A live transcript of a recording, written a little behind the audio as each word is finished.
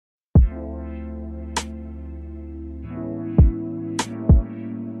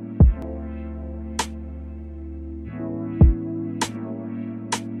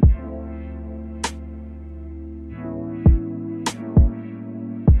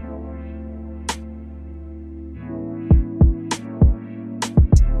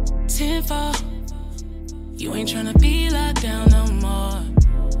You ain't tryna be locked down no more.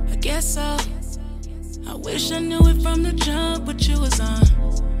 I guess so. I wish I knew it from the jump what you was on.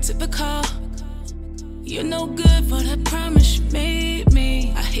 Typical. You're no good for that promise you made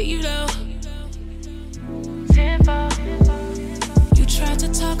me. I hear you though. You tried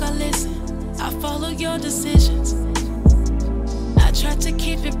to talk, I listen. I follow your decisions. I tried to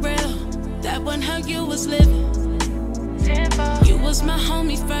keep it real. That wasn't how you was living. You was my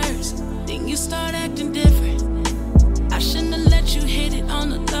homie first, then you start acting different. I shouldn't have let you hit it on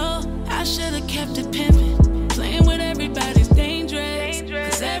the low. I should've kept it pimping. Playing with everybody's dangerous,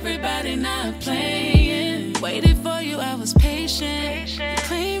 cause everybody not playing. Waited for you, I was patient. You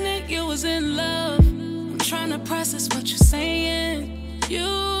claimed that you was in love. I'm trying to process what you're saying.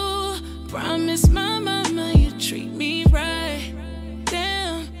 You promised my mama you'd treat me right.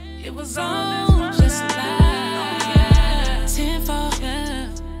 Damn, it was all just a lie. Tenfold, yeah.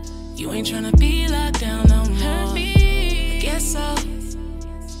 You ain't tryna be locked down no more. I guess so.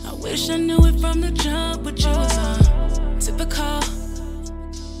 I wish I knew it from the jump what you was on. Typical.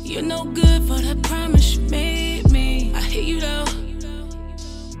 You're no good for that promise you made me. I hear you though.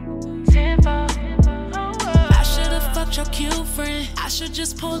 I should've fucked your cute friend. I should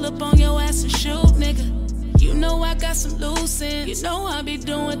just pull up on your ass and shoot, nigga. You know I got some loose ends. You know I be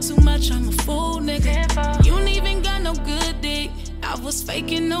doing too much, I'm a fool, nigga. You ain't even got no good dick. I was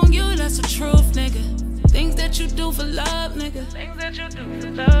faking on you, that's the truth, nigga. Things that you do for love, nigga. Things that you do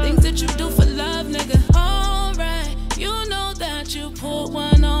for love. Things that you do for love, nigga. Alright, you know that you pulled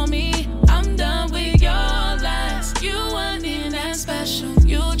one on me. I'm done with your lies. You weren't in that special.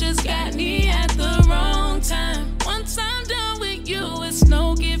 You just got me at the wrong time. Once I'm done with you, it's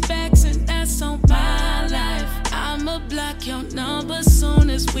no give backs, and that's on my life. I'ma block your number soon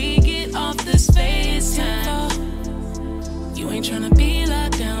as we get off this FaceTime. You ain't tryna be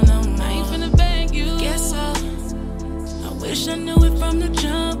locked down no more. I ain't finna beg you. Guess so. I wish I knew it from the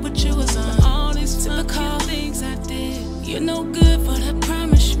jump what you was on. All these typical things I did. You're no good for that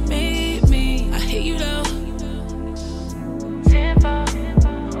promise you made me. I hear you though.